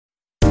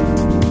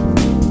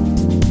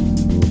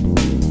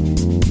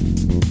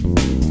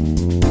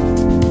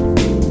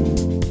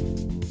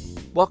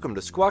Welcome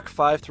to Squawk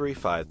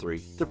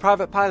 5353, the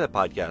Private Pilot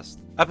Podcast,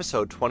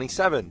 episode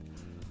 27.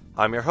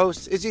 I'm your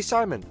host, Izzy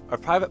Simon, a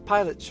private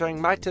pilot sharing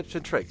my tips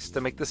and tricks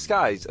to make the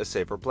skies a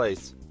safer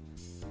place.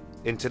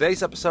 In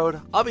today's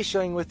episode, I'll be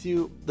sharing with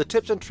you the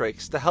tips and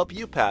tricks to help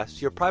you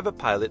pass your private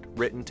pilot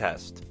written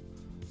test.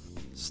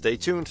 Stay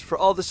tuned for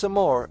all this and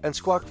more and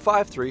Squawk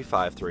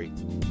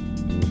 5353.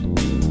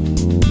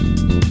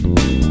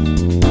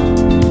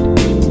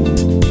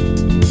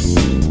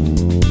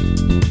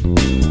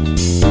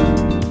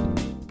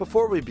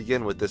 Before we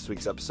begin with this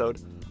week's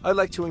episode, I'd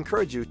like to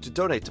encourage you to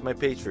donate to my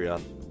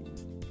Patreon.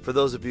 For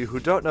those of you who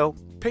don't know,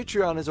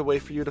 Patreon is a way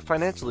for you to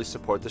financially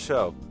support the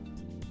show.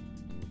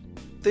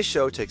 This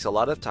show takes a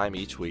lot of time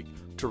each week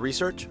to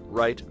research,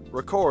 write,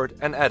 record,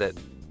 and edit.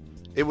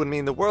 It would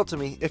mean the world to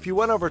me if you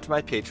went over to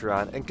my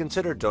Patreon and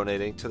considered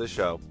donating to the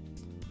show.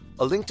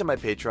 A link to my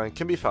Patreon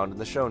can be found in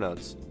the show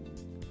notes.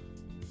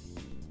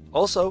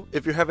 Also,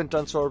 if you haven't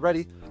done so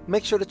already,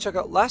 make sure to check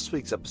out last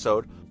week's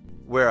episode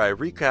where I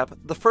recap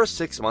the first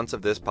 6 months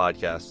of this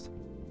podcast.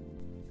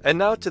 And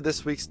now to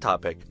this week's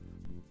topic,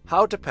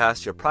 how to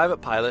pass your private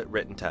pilot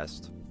written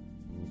test.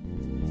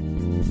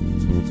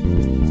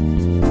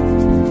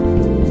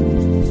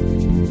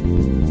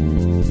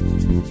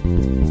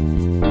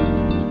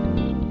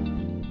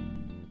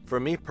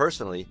 For me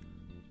personally,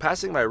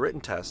 passing my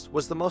written test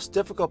was the most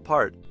difficult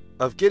part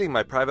of getting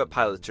my private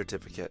pilot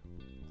certificate.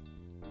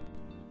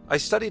 I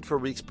studied for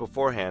weeks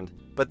beforehand,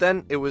 but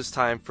then it was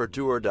time for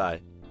do or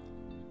die.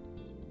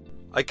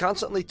 I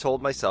constantly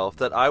told myself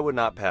that I would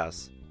not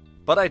pass,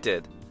 but I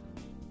did.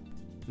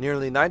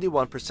 Nearly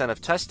 91%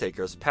 of test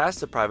takers passed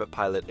the private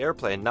pilot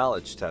airplane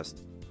knowledge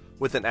test,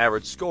 with an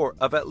average score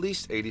of at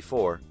least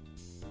 84.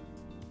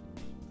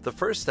 The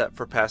first step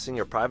for passing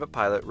your private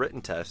pilot written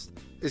test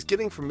is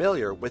getting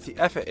familiar with the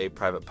FAA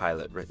private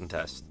pilot written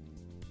test.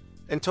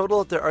 In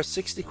total, there are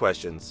 60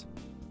 questions.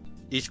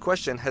 Each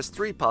question has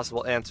 3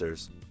 possible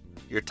answers.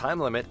 Your time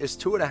limit is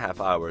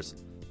 2.5 hours,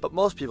 but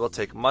most people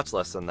take much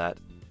less than that,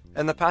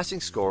 and the passing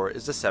score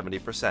is a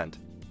 70%.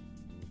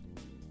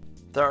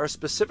 There are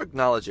specific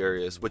knowledge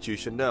areas which you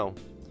should know.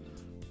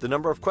 The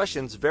number of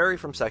questions vary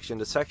from section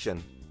to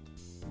section.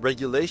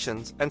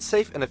 Regulations and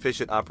safe and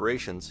efficient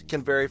operations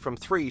can vary from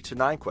 3 to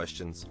 9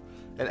 questions,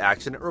 and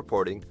accident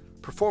reporting,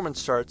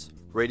 performance charts,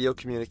 radio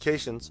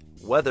communications,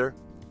 weather,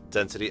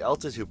 density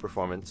altitude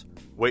performance,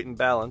 weight and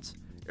balance,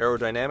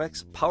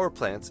 aerodynamics, power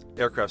plants,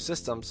 aircraft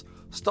systems,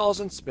 stalls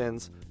and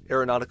spins,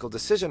 aeronautical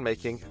decision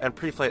making, and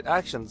pre-flight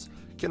actions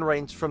can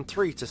range from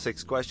 3 to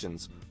 6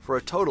 questions, for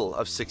a total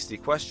of 60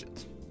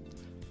 questions.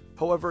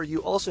 However,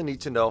 you also need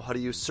to know how to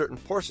use certain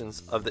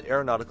portions of the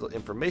Aeronautical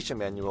Information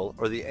Manual,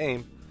 or the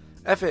AIM,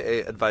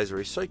 FAA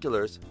advisory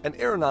circulars, and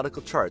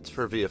aeronautical charts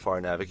for VFR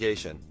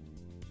navigation.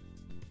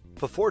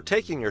 Before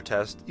taking your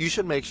test, you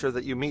should make sure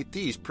that you meet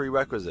these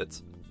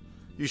prerequisites.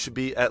 You should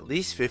be at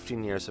least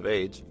 15 years of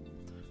age,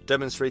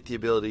 demonstrate the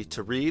ability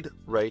to read,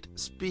 write,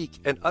 speak,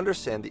 and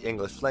understand the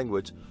English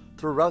language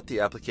throughout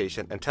the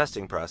application and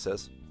testing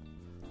process.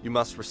 You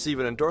must receive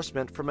an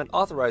endorsement from an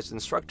authorized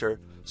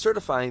instructor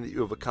certifying that you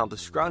have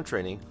accomplished ground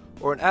training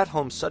or an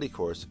at-home study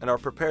course and are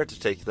prepared to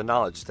take the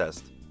knowledge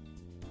test.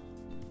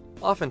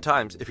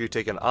 Oftentimes, if you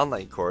take an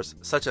online course,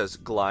 such as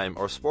Gleim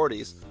or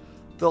Sporties,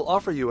 they'll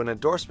offer you an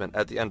endorsement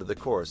at the end of the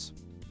course.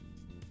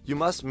 You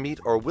must meet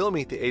or will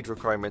meet the age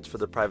requirements for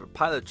the private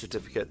pilot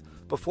certificate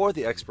before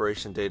the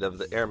expiration date of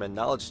the Airman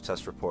Knowledge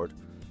Test report,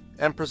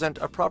 and present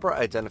a proper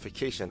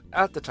identification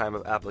at the time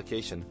of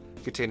application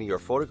containing your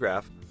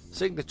photograph,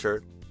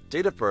 signature,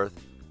 date of birth,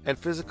 and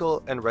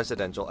physical and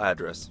residential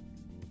address.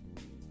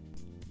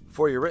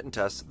 For your written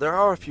test, there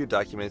are a few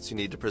documents you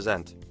need to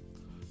present.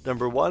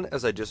 Number 1,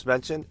 as I just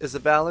mentioned, is a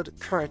valid,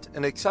 current,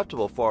 and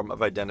acceptable form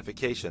of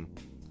identification.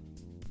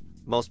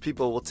 Most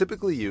people will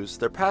typically use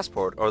their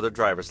passport or their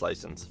driver's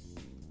license.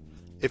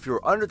 If you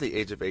are under the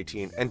age of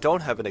 18 and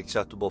don't have an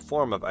acceptable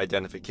form of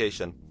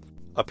identification,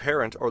 a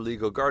parent or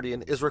legal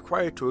guardian is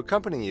required to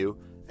accompany you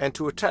and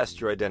to attest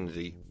your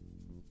identity.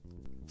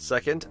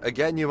 Second,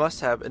 again, you must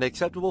have an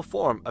acceptable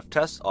form of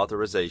test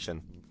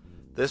authorization.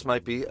 This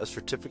might be a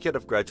certificate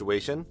of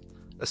graduation,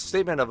 a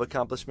statement of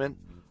accomplishment,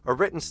 a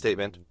written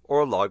statement,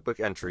 or a logbook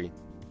entry.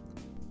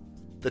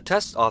 The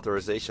test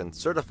authorization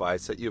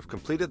certifies that you have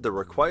completed the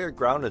required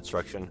ground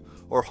instruction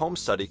or home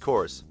study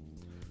course.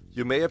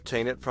 You may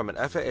obtain it from an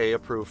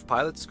FAA-approved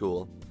pilot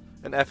school,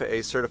 an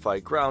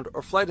FAA-certified ground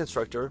or flight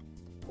instructor,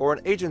 or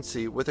an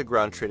agency with a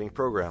ground training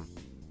program.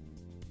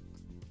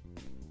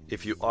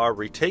 If you are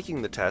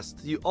retaking the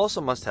test, you also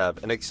must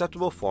have an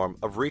acceptable form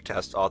of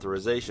retest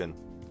authorization.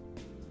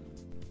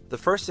 The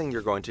first thing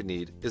you're going to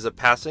need is a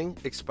passing,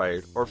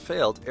 expired, or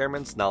failed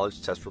Airman's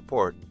Knowledge Test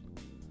report.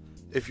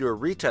 If you are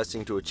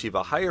retesting to achieve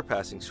a higher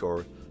passing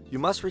score, you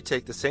must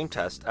retake the same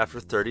test after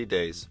 30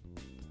 days.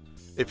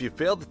 If you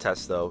fail the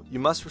test, though, you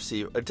must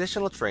receive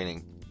additional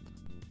training.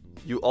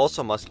 You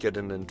also must get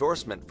an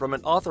endorsement from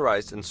an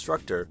authorized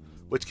instructor,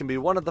 which can be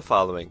one of the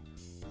following: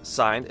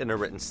 signed in a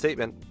written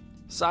statement,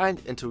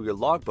 signed into your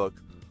logbook,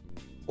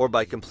 or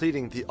by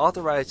completing the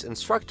authorized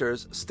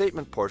instructor's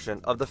statement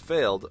portion of the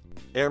failed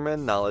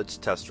Airman Knowledge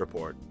Test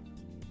Report.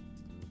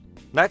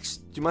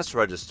 Next, you must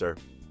register.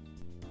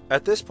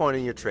 At this point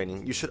in your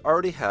training, you should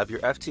already have your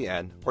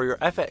FTN or your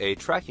FAA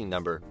tracking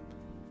number.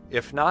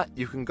 If not,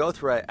 you can go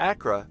through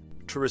ACRA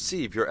to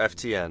receive your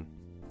FTN.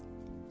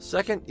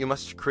 Second, you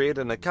must create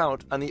an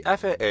account on the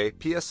FAA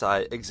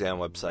PSI exam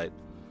website,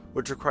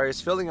 which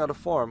requires filling out a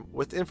form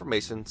with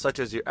information such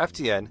as your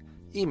FTN,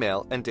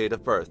 email, and date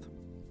of birth.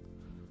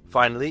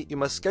 Finally, you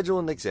must schedule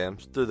an exam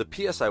through the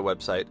PSI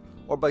website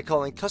or by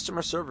calling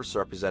customer service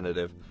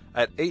representative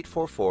at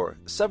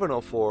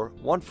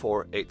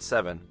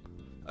 844-704-1487.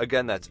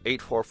 Again, that's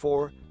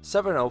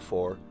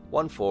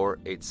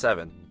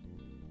 844-704-1487.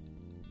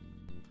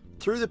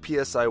 Through the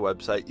PSI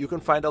website, you can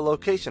find a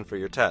location for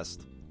your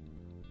test.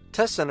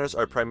 Test centers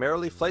are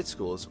primarily flight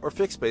schools or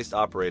fixed-based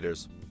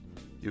operators.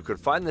 You could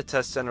find the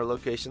test center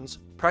locations,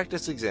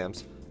 practice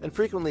exams, and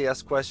frequently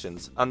asked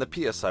questions on the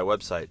PSI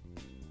website.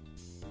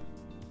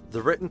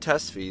 The written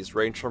test fees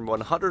range from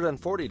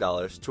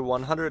 $140 to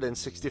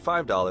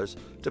 $165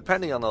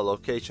 depending on the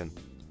location.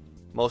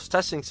 Most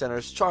testing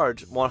centers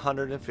charge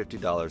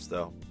 $150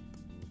 though.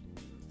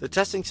 The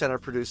testing center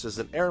produces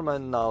an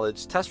Airman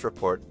Knowledge Test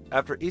Report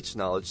after each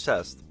knowledge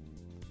test.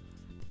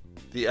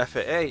 The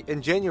FAA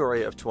in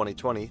January of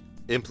 2020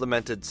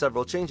 implemented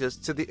several changes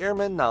to the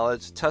Airman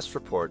Knowledge Test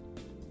Report.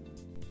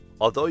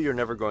 Although you're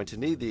never going to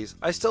need these,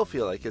 I still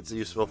feel like it's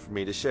useful for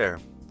me to share.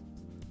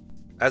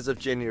 As of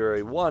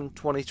January 1,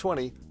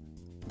 2020,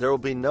 there will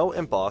be no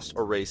embossed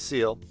or raised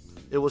seal.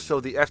 It will show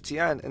the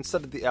FTN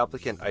instead of the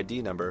applicant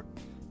ID number,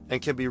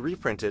 and can be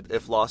reprinted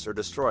if lost or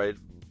destroyed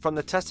from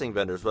the testing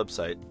vendor's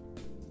website.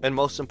 And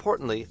most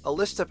importantly, a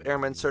list of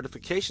Airman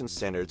Certification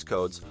Standards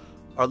codes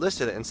are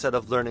listed instead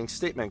of learning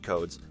statement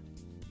codes.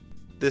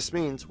 This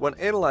means when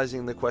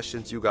analyzing the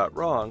questions you got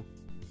wrong,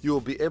 you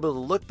will be able to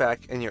look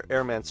back in your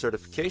Airman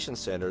Certification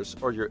Standards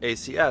or your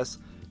ACS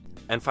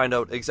and find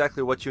out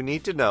exactly what you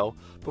need to know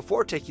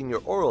before taking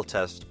your oral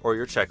test or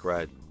your check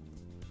ride.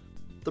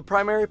 The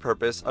primary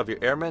purpose of your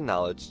Airman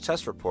Knowledge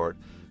Test Report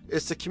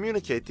is to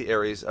communicate the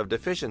areas of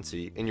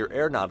deficiency in your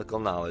aeronautical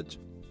knowledge.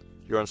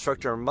 Your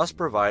instructor must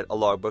provide a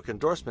logbook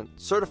endorsement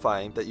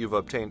certifying that you've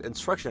obtained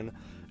instruction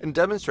and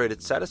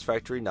demonstrated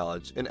satisfactory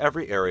knowledge in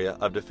every area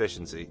of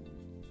deficiency.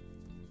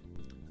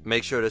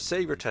 Make sure to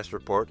save your test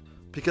report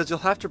because you'll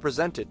have to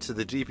present it to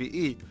the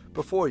DPE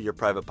before your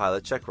private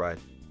pilot check ride.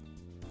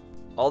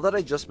 All that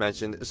I just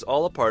mentioned is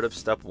all a part of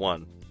Step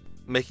 1,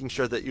 making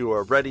sure that you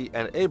are ready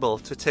and able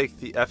to take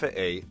the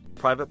FAA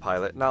Private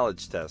Pilot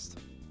Knowledge Test.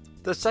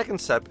 The second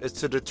step is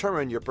to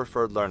determine your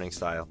preferred learning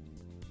style.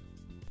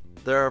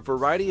 There are a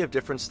variety of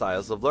different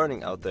styles of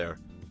learning out there.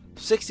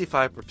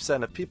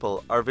 65% of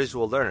people are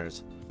visual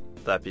learners.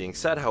 That being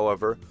said,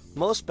 however,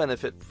 most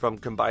benefit from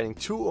combining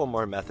 2 or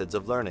more methods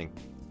of learning.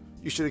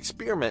 You should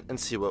experiment and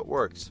see what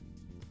works.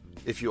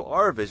 If you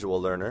are a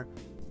visual learner,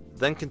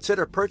 then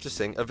consider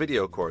purchasing a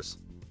video course.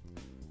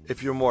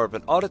 If you're more of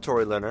an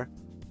auditory learner,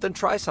 then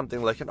try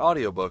something like an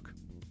audiobook.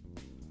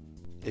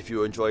 If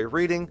you enjoy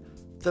reading,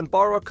 then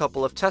borrow a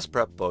couple of test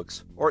prep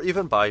books or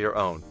even buy your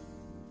own.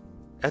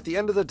 At the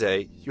end of the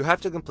day, you have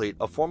to complete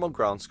a formal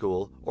ground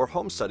school or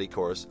home study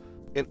course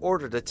in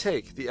order to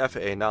take the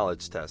FAA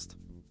knowledge test.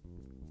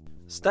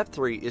 Step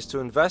 3 is to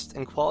invest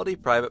in quality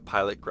private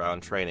pilot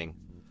ground training.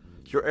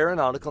 Your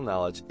aeronautical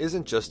knowledge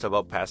isn't just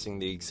about passing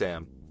the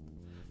exam.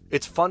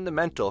 It's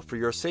fundamental for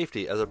your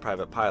safety as a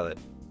private pilot.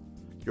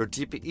 Your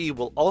DPE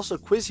will also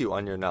quiz you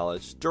on your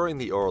knowledge during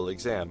the oral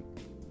exam.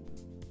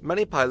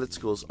 Many pilot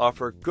schools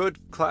offer good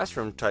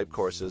classroom-type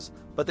courses,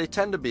 but they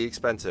tend to be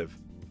expensive.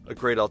 A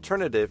great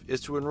alternative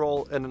is to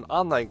enroll in an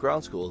online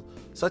ground school,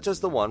 such as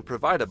the one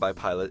provided by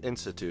Pilot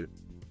Institute.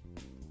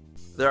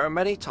 There are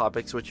many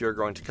topics which you're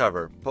going to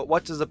cover, but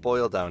what does it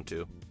boil down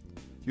to?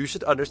 You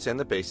should understand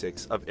the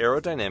basics of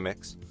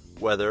aerodynamics,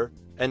 weather,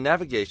 and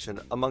navigation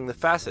among the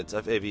facets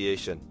of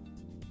aviation.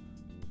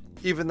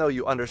 Even though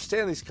you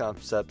understand these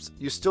concepts,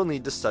 you still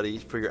need to study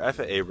for your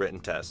FAA written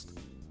test.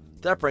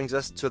 That brings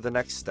us to the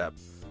next step.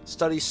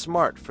 Study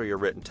smart for your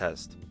written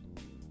test.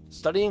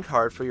 Studying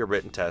hard for your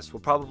written test will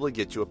probably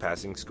get you a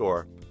passing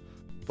score.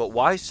 But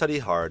why study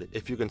hard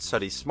if you can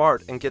study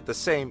smart and get the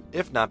same,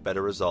 if not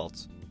better,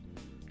 results?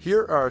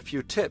 Here are a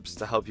few tips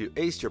to help you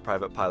ace your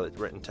private pilot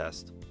written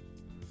test.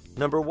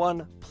 Number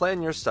 1,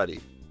 plan your study.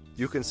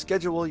 You can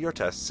schedule your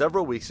test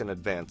several weeks in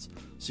advance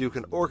so you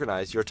can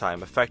organize your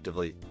time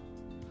effectively.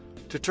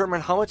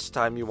 Determine how much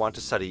time you want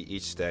to study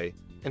each day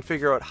and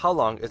figure out how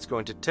long it's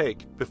going to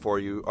take before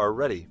you are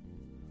ready.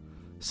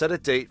 Set a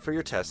date for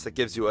your test that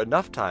gives you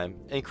enough time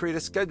and create a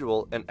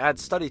schedule and add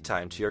study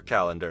time to your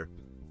calendar.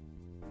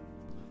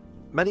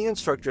 Many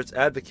instructors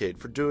advocate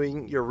for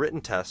doing your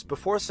written test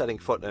before setting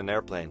foot in an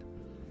airplane.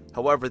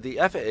 However, the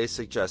FAA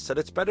suggests that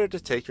it's better to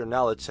take your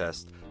knowledge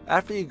test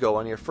after you go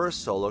on your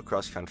first solo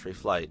cross-country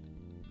flight.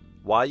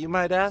 Why, you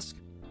might ask?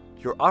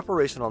 Your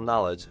operational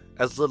knowledge,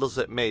 as little as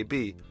it may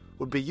be,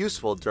 would be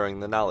useful during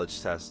the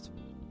knowledge test.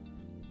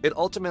 It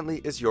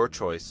ultimately is your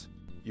choice.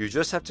 You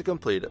just have to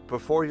complete it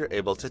before you're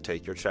able to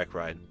take your check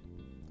ride.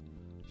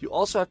 You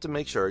also have to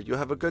make sure you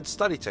have a good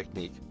study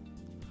technique.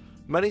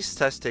 Many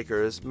test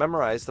takers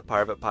memorize the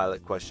private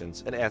pilot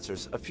questions and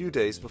answers a few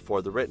days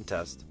before the written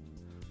test.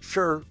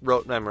 Sure,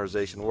 rote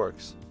memorization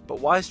works, but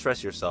why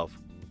stress yourself?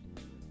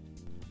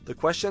 The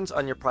questions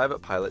on your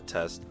private pilot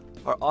test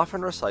are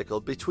often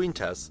recycled between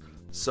tests,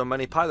 so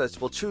many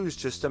pilots will choose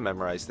just to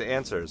memorize the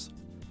answers.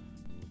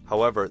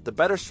 However, the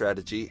better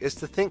strategy is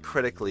to think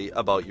critically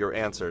about your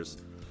answers.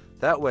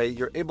 That way,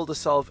 you're able to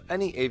solve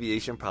any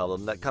aviation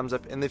problem that comes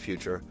up in the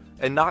future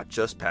and not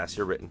just pass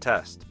your written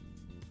test.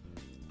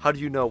 How do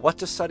you know what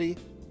to study?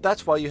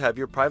 That's why you have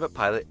your Private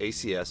Pilot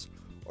ACS,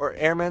 or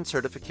Airman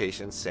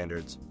Certification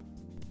Standards.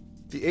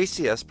 The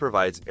ACS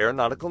provides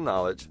aeronautical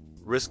knowledge,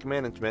 risk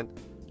management,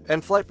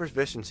 and flight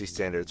proficiency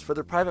standards for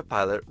the private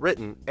pilot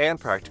written and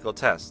practical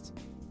tests.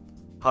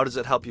 How does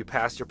it help you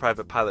pass your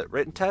private pilot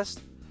written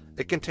test?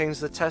 It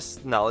contains the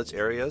test's knowledge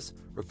areas,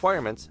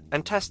 requirements,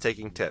 and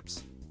test-taking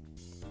tips.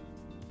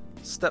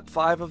 Step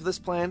 5 of this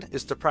plan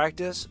is to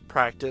practice,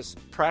 practice,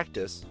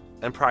 practice,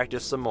 and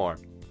practice some more.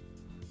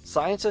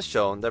 Science has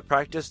shown that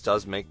practice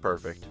does make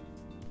perfect.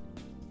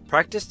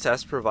 Practice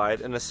tests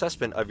provide an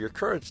assessment of your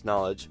current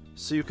knowledge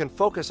so you can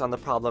focus on the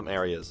problem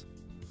areas.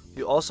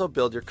 You also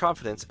build your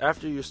confidence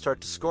after you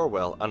start to score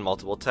well on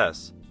multiple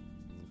tests.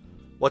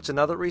 What's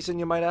another reason,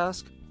 you might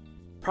ask?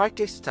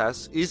 Practice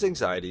tests ease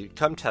anxiety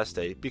come test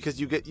day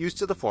because you get used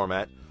to the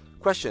format,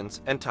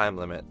 questions, and time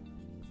limit.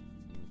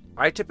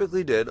 I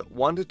typically did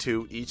 1 to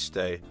 2 each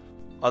day,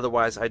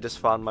 otherwise I just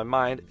found my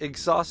mind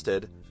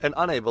exhausted and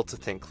unable to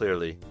think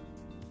clearly.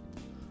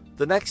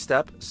 The next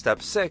step,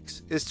 step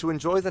 6, is to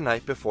enjoy the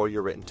night before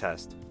your written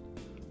test.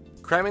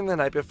 Cramming the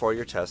night before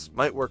your test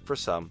might work for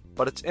some,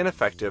 but it's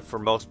ineffective for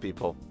most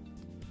people.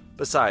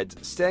 Besides,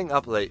 staying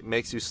up late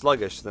makes you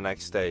sluggish the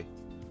next day.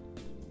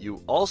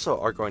 You also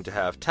are going to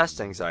have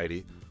test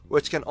anxiety,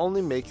 which can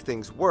only make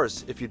things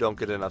worse if you don't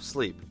get enough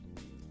sleep.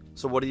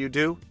 So what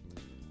do?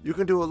 You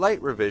can do a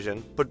light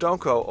revision, but don't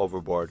go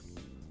overboard.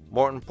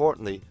 More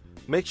importantly,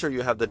 make sure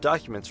you have the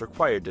documents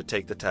required to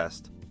take the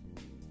test.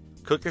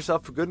 Cook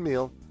yourself a good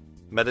meal,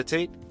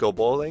 meditate, go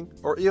bowling,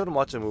 or even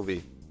watch a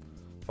movie.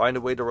 Find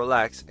a way to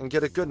relax and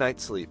get a good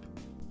night's sleep.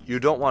 You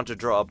don't want to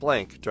draw a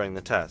blank during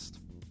the test.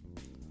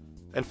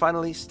 And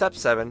finally, step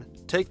 7,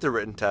 take the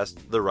written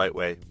test the right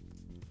way.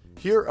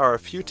 Here are a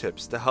few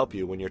tips to help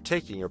you when you're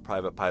taking your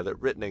private pilot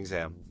written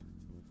exam.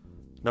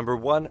 Number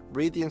 1,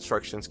 read the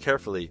instructions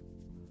carefully.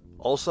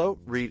 Also,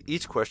 read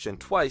each question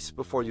twice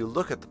before you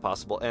look at the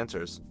possible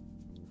answers.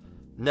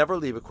 Never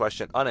leave a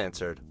question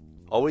unanswered.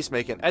 Always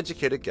make an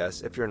educated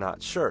guess if you're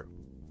not sure.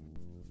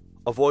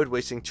 Avoid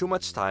wasting too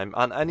much time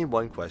on any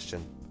one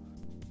question.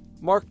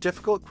 Mark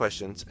difficult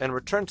questions and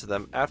return to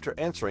them after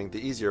answering the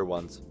easier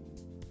ones.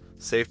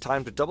 Save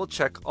time to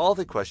double-check all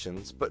the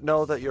questions, but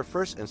know that your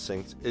first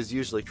instinct is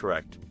usually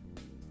correct.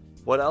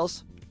 What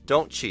else?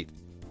 Don't cheat.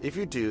 If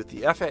you do,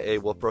 the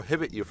FAA will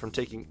prohibit you from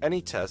taking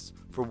any tests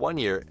for 1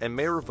 year and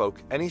may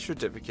revoke any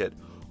certificate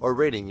or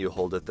rating you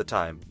hold at the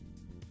time.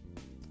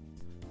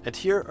 And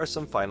here are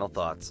some final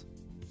thoughts.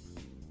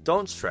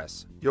 Don't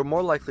stress. You're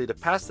more likely to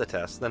pass the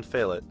test than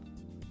fail it.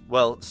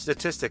 Well,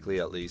 statistically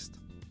at least.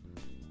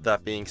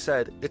 That being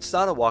said, it's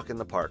not a walk in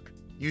the park.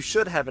 You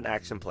should have an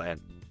action plan.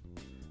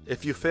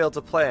 If you fail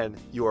to plan,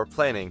 you are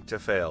planning to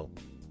fail.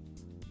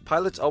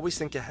 Pilots always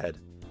think ahead.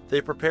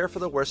 They prepare for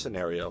the worst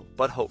scenario,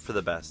 but hope for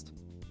the best.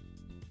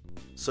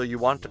 So you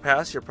want to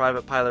pass your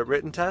private pilot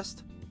written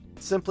test?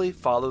 Simply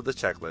follow the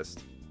checklist.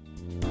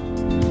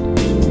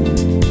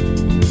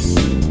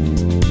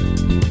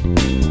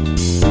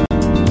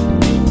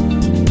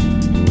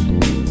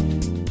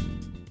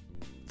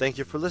 Thank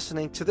you for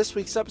listening to this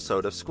week's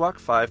episode of Squawk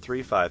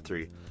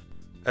 5353.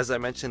 As I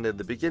mentioned in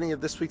the beginning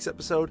of this week's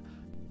episode,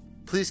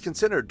 please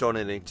consider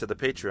donating to the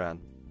Patreon.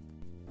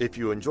 If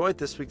you enjoyed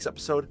this week's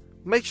episode,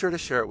 make sure to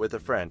share it with a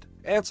friend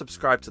and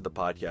subscribe to the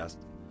podcast.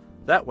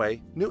 That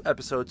way, new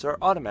episodes are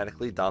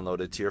automatically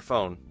downloaded to your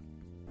phone.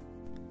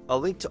 A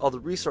link to all the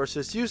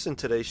resources used in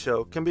today's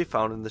show can be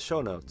found in the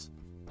show notes.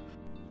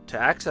 To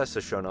access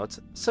the show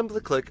notes, simply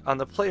click on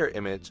the player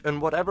image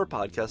in whatever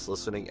podcast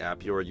listening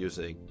app you are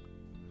using.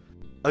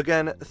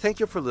 Again, thank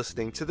you for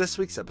listening to this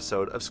week's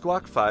episode of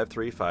Squawk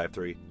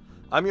 5353.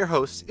 I'm your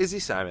host, Izzy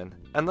Simon,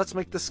 and let's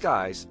make the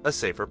skies a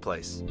safer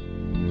place.